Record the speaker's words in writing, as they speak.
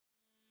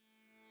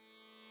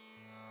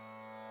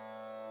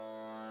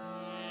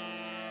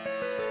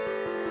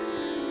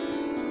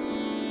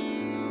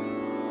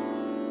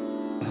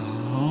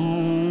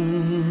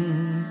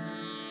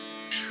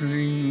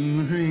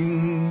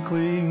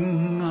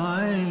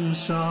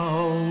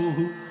sao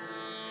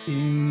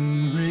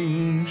in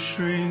ring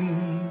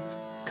shring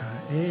ka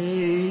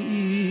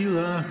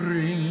eila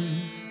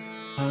ring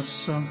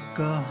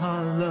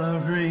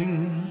asakahala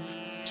ring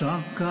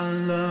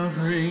sakala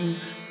ring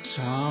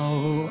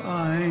sao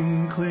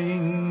ein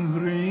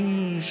kling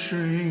ring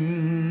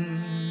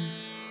shring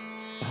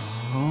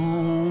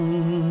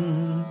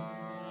Om.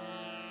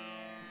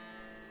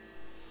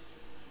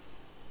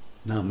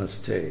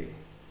 Namaste.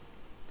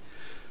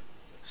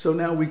 So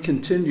now we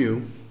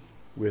continue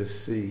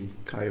with the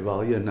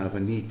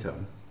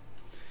Kaivalya-Navanītam.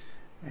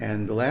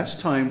 And the last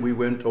time we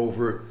went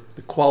over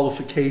the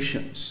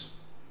qualifications.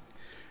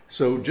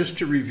 So just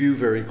to review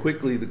very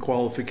quickly, the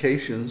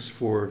qualifications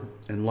for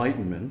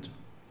enlightenment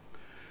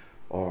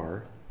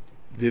are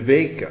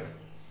viveka,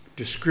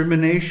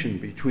 discrimination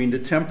between the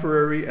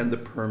temporary and the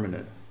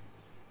permanent.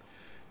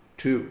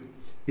 2,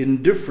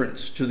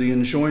 indifference to the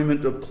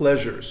enjoyment of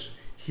pleasures,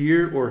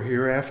 here or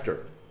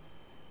hereafter.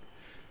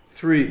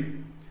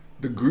 3,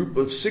 the group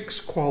of 6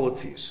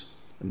 qualities.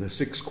 And the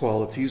 6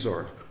 qualities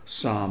are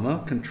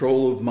sama,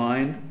 control of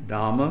mind,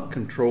 dhamma,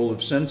 control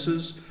of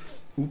senses,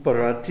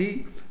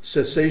 uparati,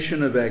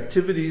 cessation of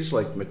activities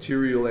like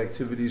material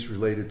activities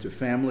related to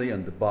family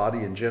and the body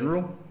in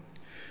general.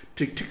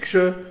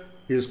 Titiksha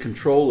is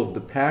control of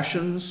the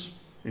passions,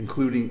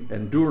 including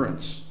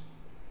endurance.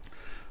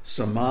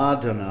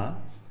 Samadhana,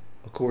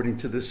 according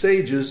to the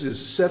sages,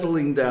 is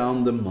settling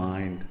down the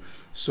mind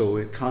so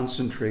it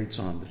concentrates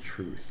on the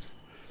truth.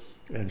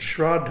 And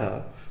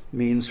Shraddha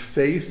means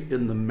faith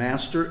in the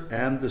master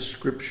and the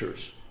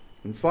scriptures.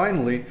 And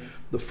finally,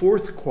 the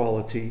 4th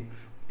quality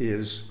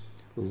is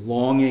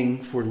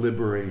longing for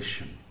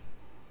liberation.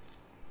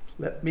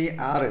 Let me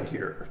out of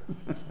here.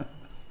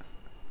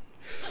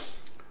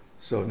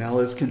 So now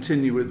let's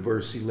continue with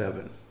verse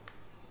 11.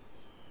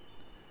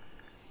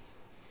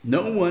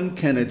 No one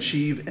can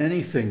achieve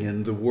anything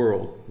in the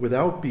world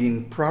without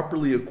being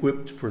properly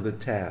equipped for the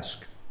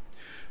task.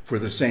 For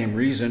the same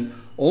reason,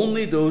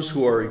 only those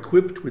who are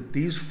equipped with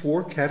these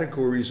 4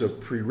 categories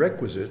of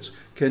prerequisites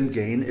can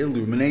gain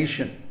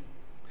illumination.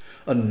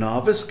 A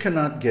novice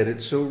cannot get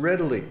it so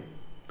readily.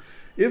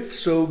 If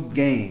so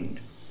gained,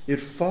 it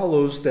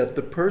follows that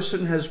the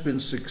person has been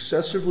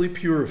successively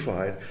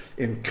purified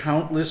in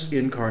countless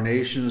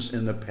incarnations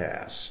in the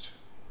past.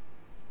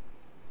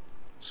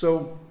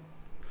 So,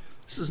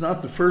 this is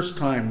not the first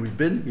time we've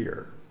been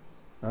here.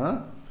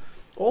 Huh?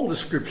 All the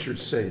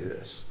scriptures say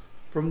this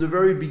from the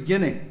very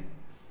beginning.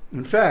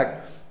 In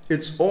fact,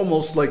 it's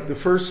almost like the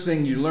first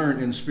thing you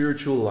learn in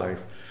spiritual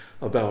life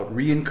about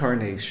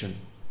reincarnation,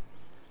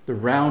 the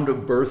round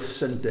of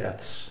births and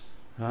deaths,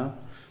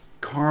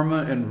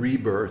 karma and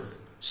rebirth,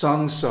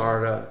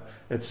 samsara,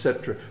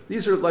 etc.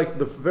 These are like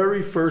the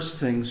very first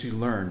things you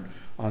learn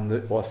on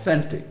the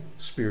authentic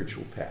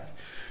spiritual path.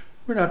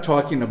 We're not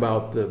talking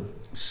about the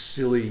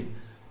silly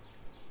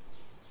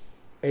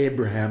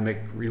Abrahamic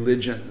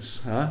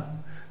religions.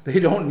 They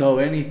don't know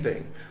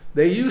anything.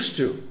 They used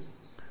to,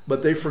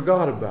 but they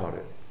forgot about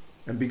it.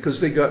 And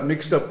because they got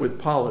mixed up with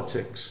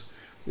politics,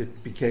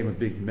 it became a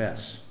big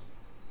mess.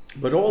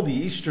 But all the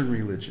Eastern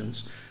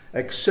religions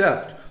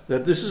accept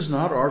that this is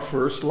not our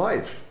first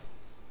life.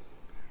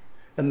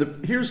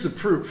 And here's the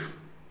proof.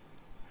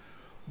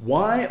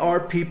 Why are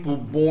people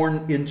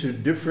born into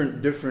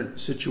different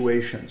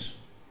situations?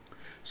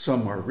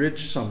 Some are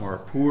rich, some are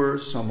poor,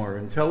 some are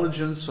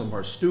intelligent, some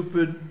are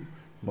stupid.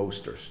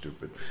 Most are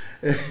stupid.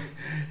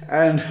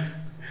 And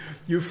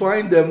you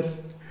find them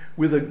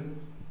with a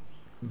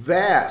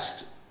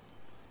vast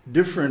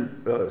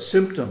different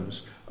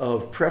symptoms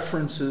of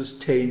preferences,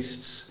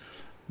 tastes,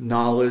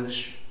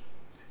 knowledge,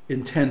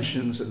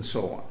 intentions, and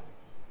so on.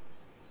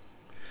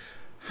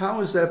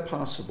 How is that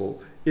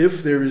possible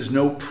if there is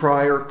no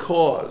prior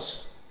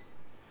cause?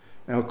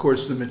 Now, of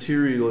course, the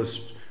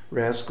materialist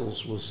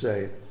rascals will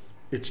say,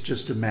 it's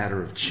just a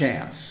matter of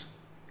chance.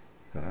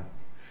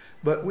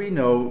 But we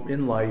know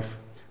in life,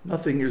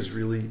 nothing is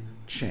really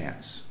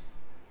chance.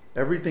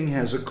 Everything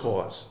has a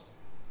cause.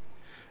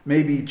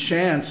 Maybe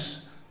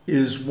chance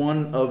is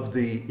one of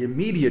the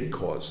immediate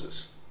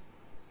causes,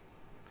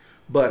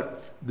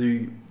 but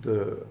the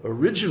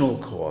original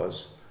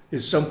cause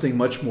is something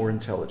much more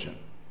intelligent.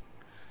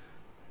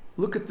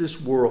 Look at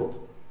this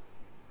world.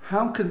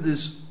 How can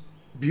this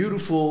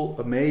beautiful,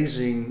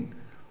 amazing,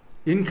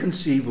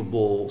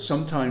 inconceivable,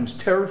 sometimes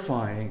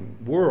terrifying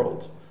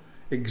world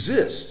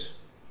exist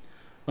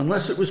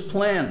unless it was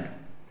planned?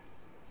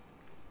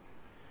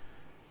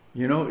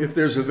 You know, if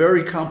there's a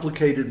very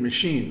complicated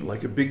machine,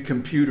 like a big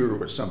computer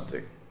or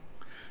something,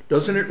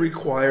 doesn't it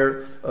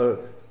require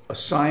a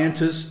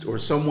scientist or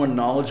someone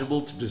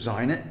knowledgeable to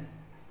design it?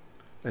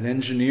 An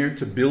engineer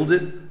to build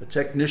it? A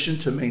technician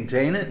to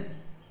maintain it?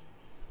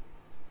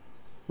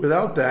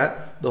 Without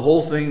that, the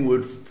whole thing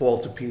would fall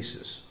to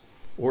pieces,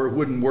 or it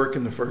wouldn't work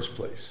in the first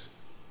place.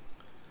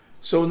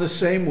 So in the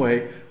same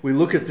way, we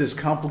look at this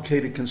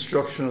complicated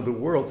construction of the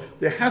world.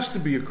 There has to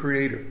be a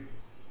creator.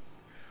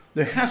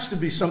 There has to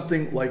be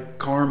something like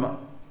karma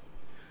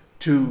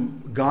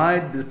to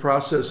guide the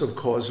process of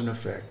cause and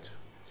effect.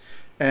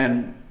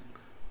 And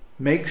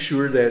make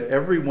sure that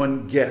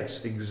everyone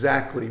gets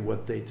exactly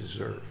what they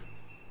deserve.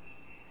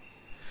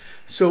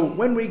 So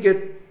when we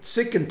get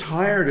sick and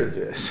tired of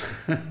this,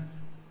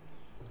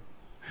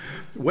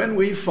 when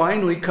we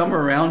finally come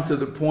around to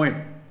the point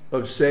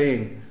of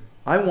saying,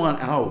 I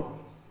want out,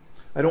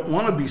 I don't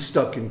want to be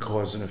stuck in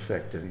cause and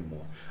effect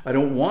anymore, I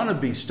don't want to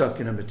be stuck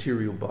in a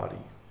material body,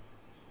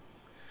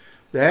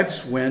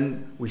 that's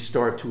when we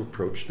start to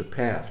approach the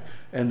path.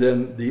 And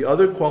then the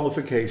other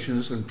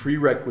qualifications and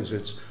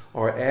prerequisites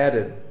are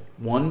added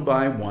one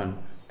by one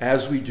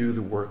as we do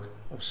the work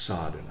of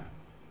sadhana.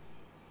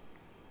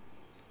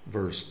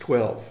 Verse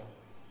 12.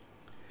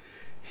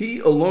 He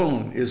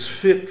alone is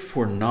fit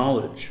for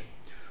knowledge,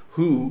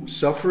 who,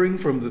 suffering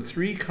from the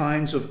three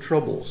kinds of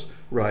troubles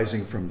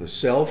rising from the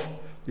self,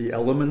 the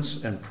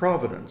elements, and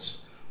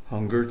providence,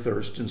 hunger,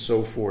 thirst, and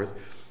so forth,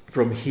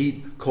 from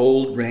heat,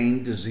 cold,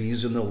 rain,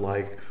 disease, and the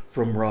like,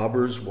 from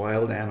robbers,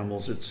 wild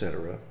animals,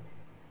 etc.,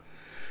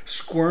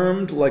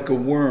 squirmed like a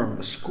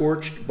worm,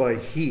 scorched by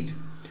heat,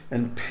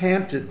 and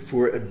panted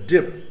for a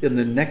dip in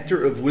the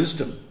nectar of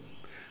wisdom,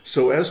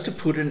 so as to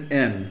put an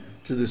end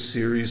to the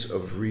series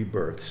of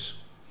rebirths.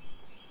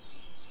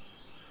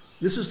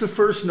 This is the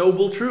first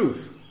noble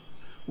truth.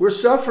 We're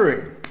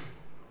suffering.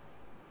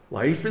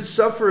 Life is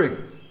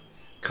suffering.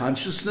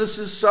 Consciousness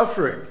is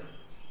suffering.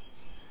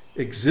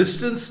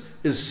 Existence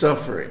is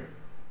suffering.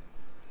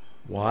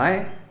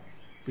 Why?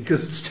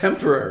 Because it's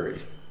temporary.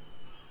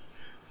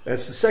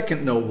 That's the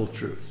second noble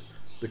truth.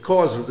 The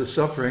cause of the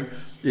suffering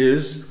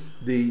is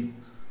the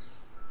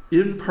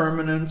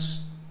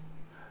impermanence,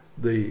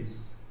 the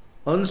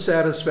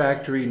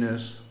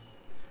unsatisfactoriness,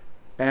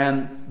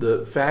 and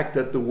the fact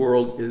that the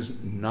world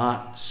is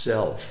not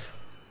self.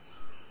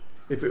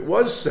 If it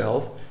was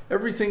self,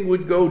 everything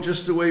would go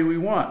just the way we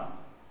want.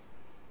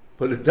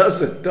 But it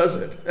doesn't, does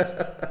it?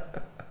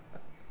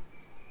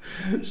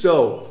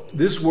 So,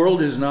 this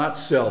world is not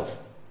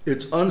self.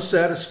 It's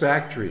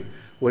unsatisfactory.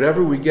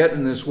 Whatever we get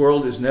in this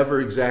world is never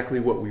exactly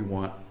what we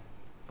want.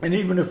 And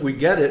even if we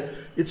get it,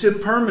 it's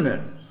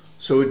impermanent,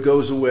 so it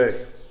goes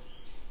away.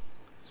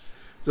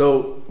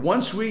 So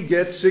once we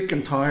get sick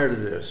and tired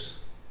of this,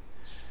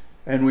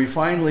 and we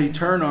finally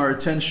turn our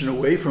attention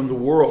away from the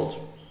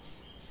world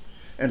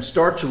and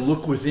start to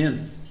look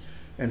within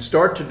and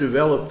start to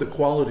develop the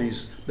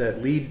qualities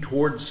that lead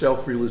toward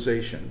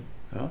self-realization,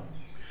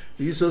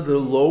 these are the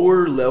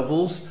lower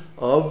levels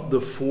of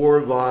the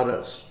four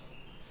vadas.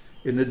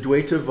 In the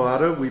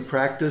Ajata-vāda, we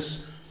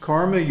practice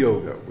karma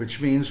yoga,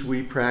 which means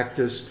we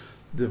practice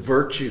the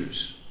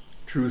virtues,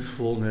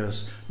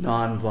 truthfulness,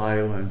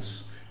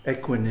 nonviolence,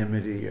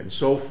 equanimity, and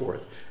so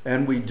forth.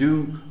 And we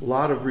do a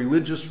lot of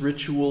religious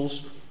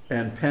rituals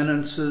and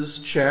penances,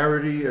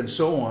 charity, and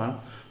so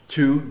on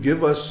to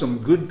give us some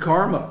good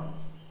karma.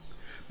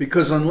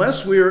 Because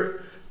unless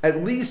we're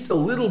at least a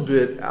little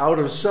bit out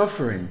of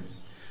suffering,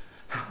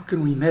 how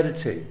can we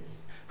meditate?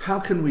 How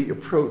can we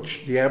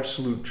approach the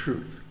absolute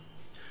truth?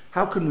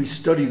 How can we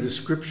study the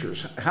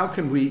scriptures? How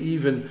can we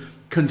even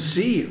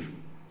conceive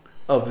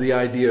of the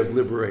idea of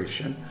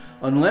liberation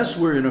unless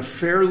we're in a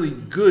fairly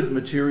good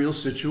material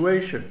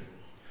situation?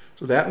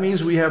 So that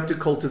means we have to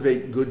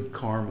cultivate good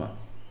karma.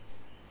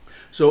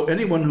 So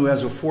anyone who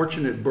has a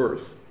fortunate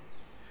birth,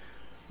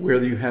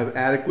 where you have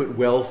adequate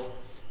wealth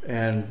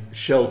and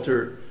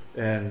shelter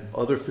and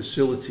other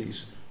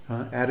facilities,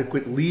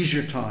 adequate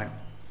leisure time,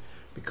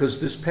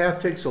 because this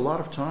path takes a lot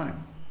of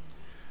time.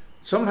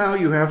 Somehow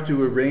you have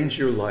to arrange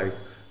your life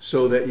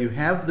so that you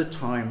have the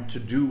time to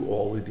do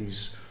all of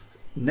these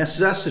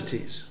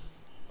necessities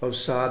of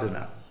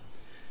sadhana.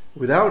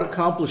 Without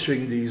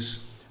accomplishing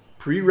these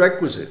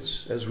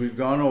prerequisites, as we've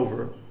gone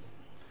over,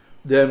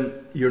 then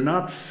you're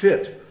not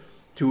fit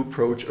to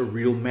approach a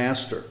real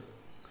master.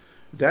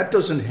 That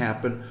doesn't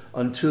happen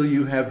until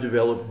you have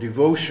developed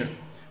devotion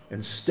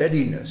and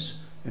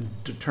steadiness and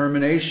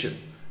determination,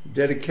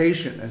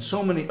 dedication, and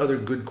so many other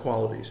good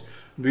qualities.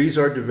 These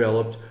are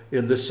developed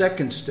in the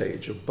second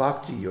stage of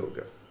bhakti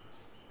yoga,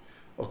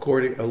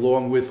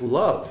 along with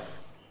love.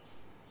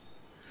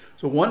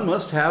 So one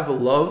must have a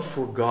love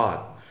for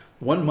God.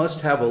 One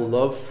must have a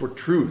love for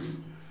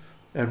truth.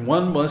 And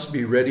one must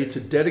be ready to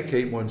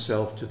dedicate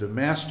oneself to the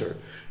master.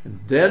 And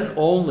then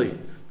only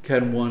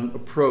can one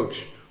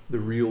approach the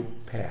real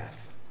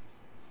path.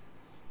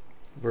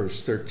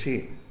 Verse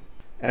 13.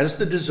 As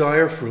the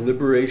desire for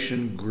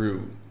liberation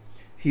grew,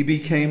 he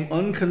became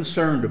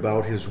unconcerned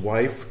about his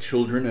wife,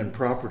 children, and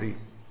property,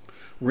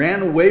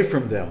 ran away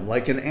from them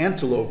like an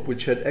antelope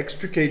which had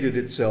extricated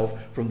itself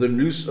from the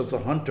noose of the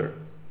hunter,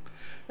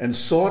 and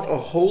sought a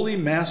holy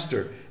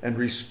master and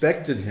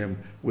respected him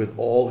with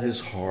all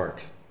his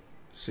heart.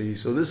 See,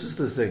 so this is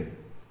the thing.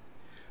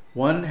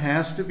 One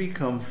has to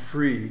become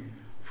free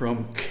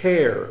from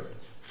care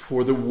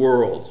for the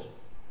world.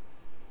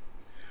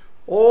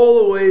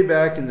 All the way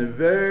back in the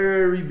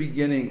very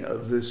beginning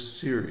of this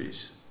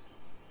series,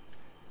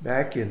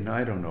 back in,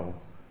 I don't know,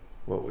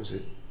 what was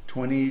it,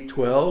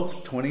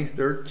 2012,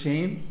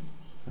 2013?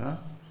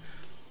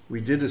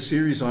 We did a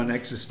series on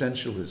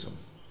existentialism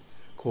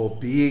called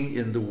Being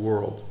in the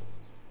World.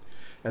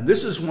 And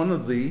this is one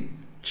of the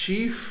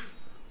chief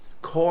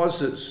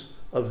causes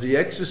of the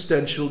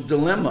existential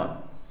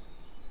dilemma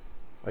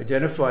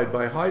identified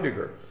by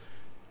Heidegger.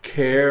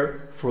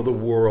 Care for the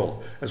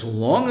world. As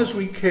long as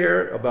we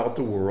care about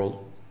the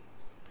world,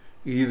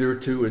 either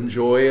to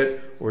enjoy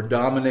it or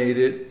dominate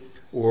it,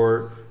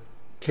 or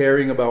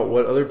caring about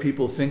what other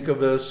people think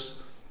of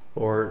us,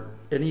 or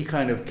any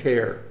kind of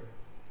care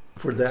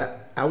for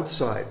that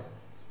outside,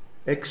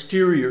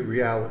 exterior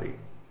reality,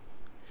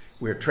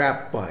 we're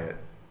trapped by it.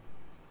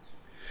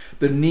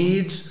 The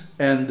needs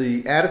and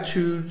the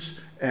attitudes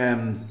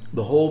and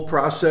the whole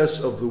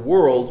process of the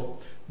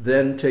world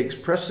then takes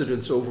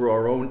precedence over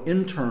our own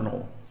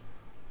internal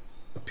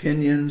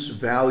opinions,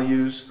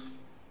 values,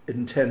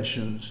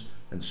 intentions,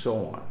 and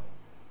so on.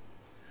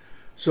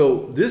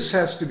 So this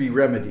has to be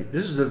remedied.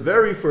 This is the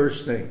very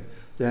first thing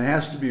that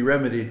has to be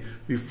remedied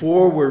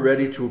before we're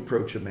ready to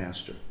approach a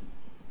master.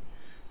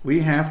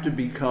 We have to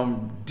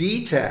become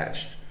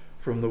detached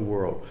from the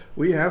world.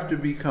 We have to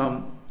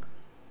become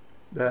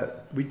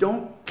that we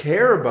don't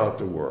care about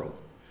the world.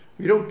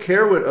 We don't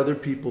care what other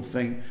people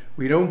think.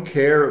 We don't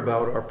care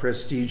about our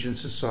prestige in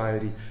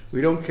society.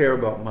 We don't care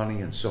about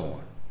money and so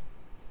on.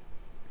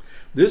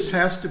 This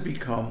has to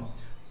become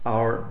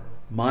our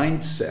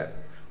mindset.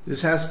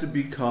 This has to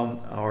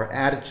become our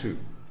attitude.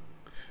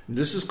 And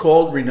this is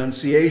called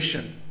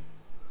renunciation.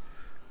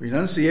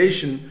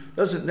 Renunciation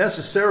doesn't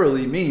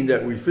necessarily mean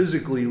that we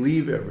physically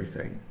leave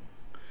everything.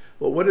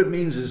 But what it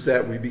means is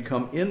that we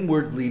become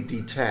inwardly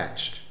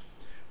detached.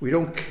 We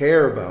don't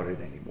care about it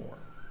anymore.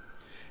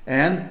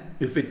 And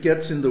if it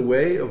gets in the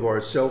way of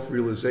our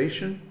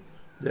self-realization,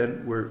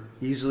 then we're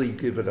easily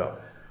give it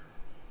up.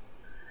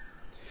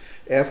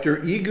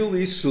 After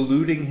eagerly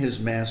saluting his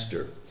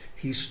master,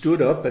 he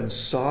stood up and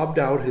sobbed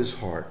out his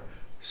heart,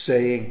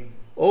 saying,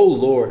 "O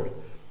Lord,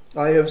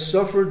 I have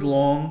suffered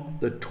long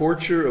the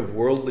torture of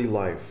worldly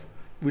life,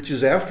 which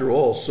is after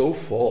all so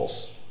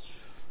false.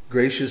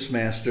 Gracious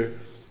Master,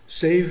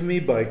 save me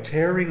by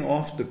tearing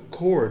off the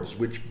cords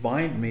which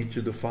bind me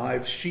to the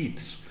 5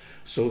 sheaths,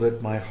 so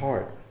that my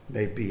heart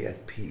may be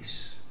at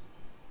peace."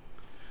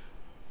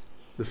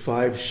 The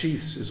 5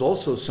 sheaths is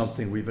also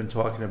something we've been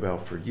talking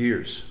about for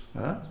years.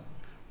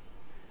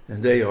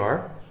 And they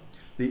are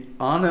the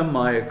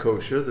Annamaya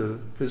Kosha, the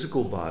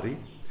physical body,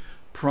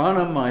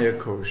 Pranamaya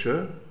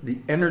Kosha, the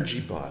energy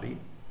body,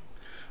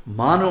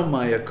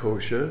 Manomaya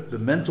Kosha, the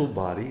mental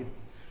body,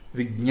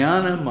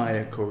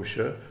 Vijnana-maya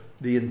Kosha,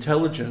 the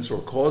intelligence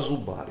or causal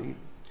body,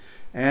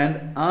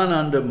 and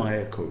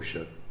Anandamaya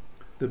Kosha,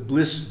 the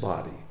bliss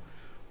body,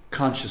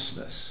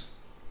 consciousness,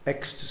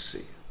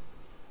 ecstasy.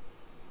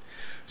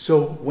 So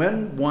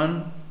when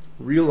one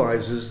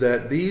realizes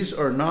that these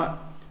are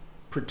not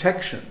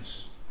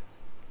protections,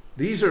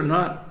 these are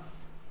not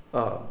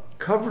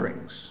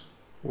coverings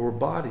or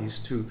bodies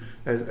to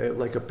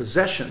like a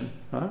possession,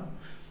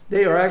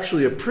 they are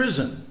actually a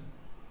prison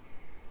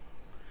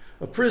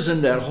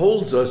that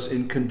holds us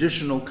in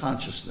conditional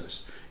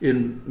consciousness,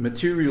 in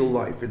material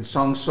life, in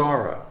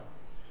samsara,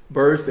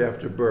 birth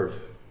after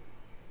birth.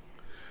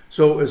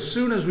 So as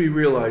soon as we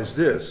realize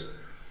this,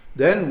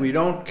 then we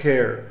don't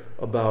care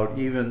about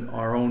even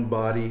our own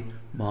body,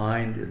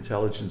 mind,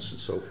 intelligence, and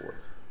so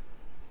forth.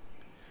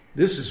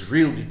 This is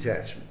real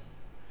detachment.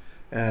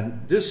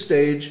 And this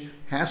stage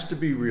has to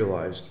be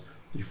realized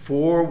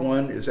before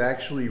one is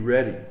actually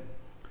ready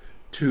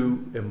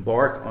to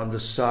embark on the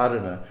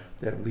sadhana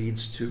that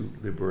leads to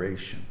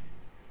liberation.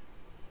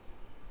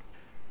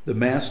 The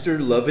master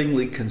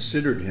lovingly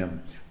considered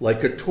him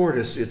like a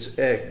tortoise its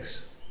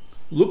eggs,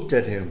 looked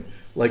at him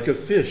like a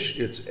fish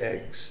its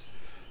eggs,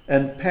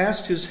 and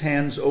passed his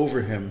hands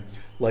over him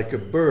like a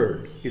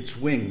bird its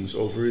wings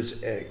over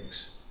his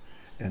eggs,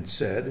 and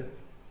said,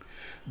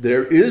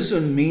 "There is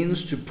a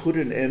means to put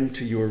an end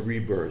to your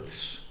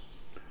rebirths.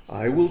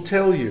 I will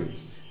tell you,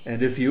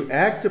 and if you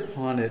act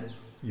upon it,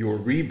 your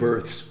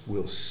rebirths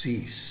will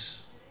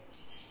cease."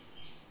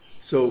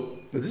 So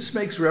this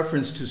makes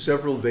reference to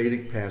several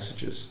Vedic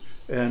passages,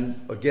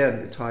 and again,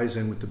 it ties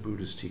in with the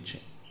Buddha's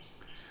teaching,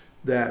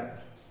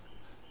 that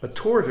a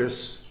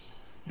tortoise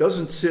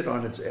doesn't sit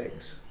on its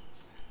eggs.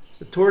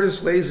 The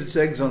tortoise lays its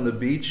eggs on the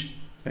beach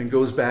and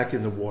goes back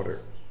in the water,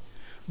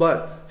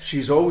 but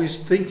she's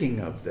always thinking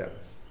of them.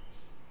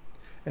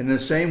 And in the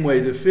same way,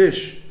 the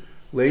fish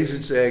lays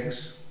its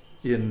eggs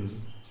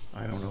in,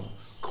 I don't know,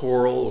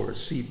 coral or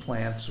sea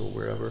plants or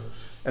wherever,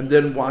 and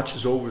then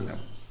watches over them.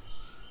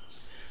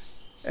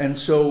 And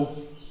so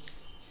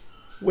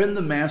when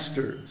the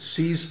master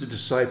sees the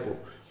disciple,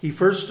 he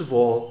first of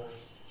all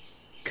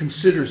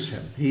considers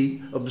him.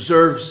 He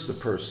observes the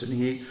person.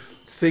 He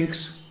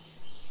thinks,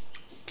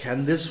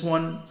 can this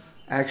one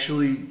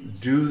actually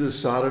do the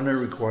sadhana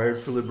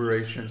required for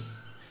liberation?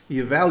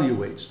 He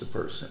evaluates the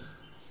person.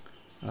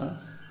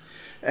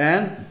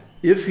 And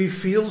if he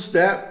feels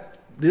that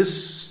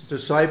this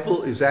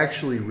disciple is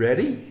actually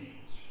ready,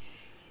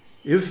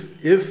 if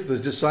the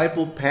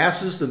disciple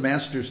passes the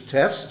master's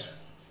test,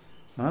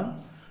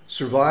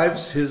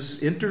 survives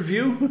his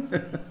interview,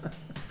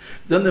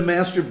 then the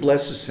master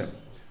blesses him,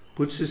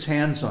 puts his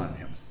hands on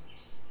him,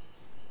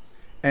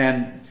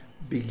 and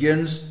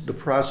begins the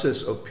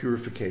process of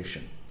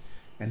purification.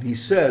 And he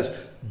says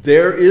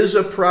there is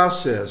a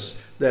process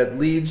that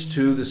leads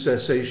to the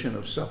cessation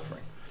of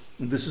suffering.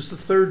 And this is the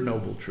third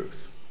noble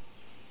truth.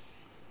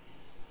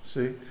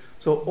 See?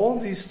 So all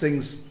these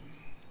things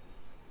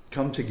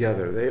come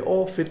together. They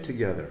all fit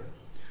together.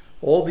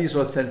 All these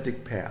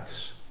authentic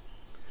paths.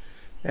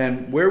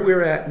 And where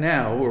we're at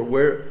now, or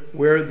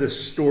where the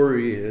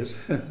story is,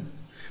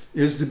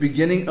 is the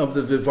beginning of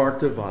the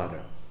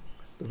Ajata-vāda.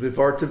 The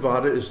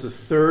Ajata-vāda is the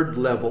third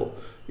level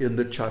in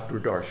the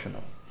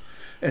Chaturdarshanam.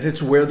 And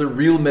it's where the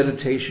real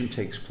meditation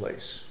takes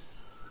place.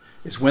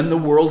 It's when the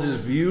world is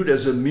viewed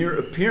as a mere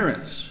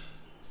appearance,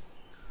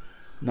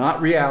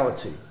 not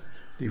reality.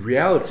 The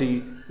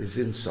reality is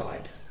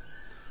inside.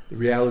 The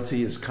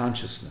reality is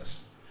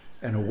consciousness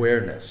and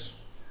awareness.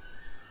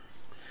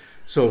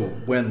 So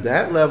when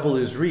that level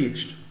is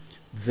reached,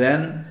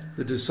 then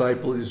the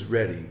disciple is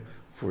ready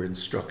for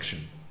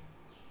instruction.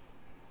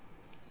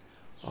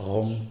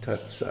 Om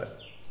Tat Sat.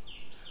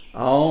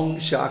 Om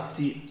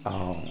Shakti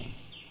Om.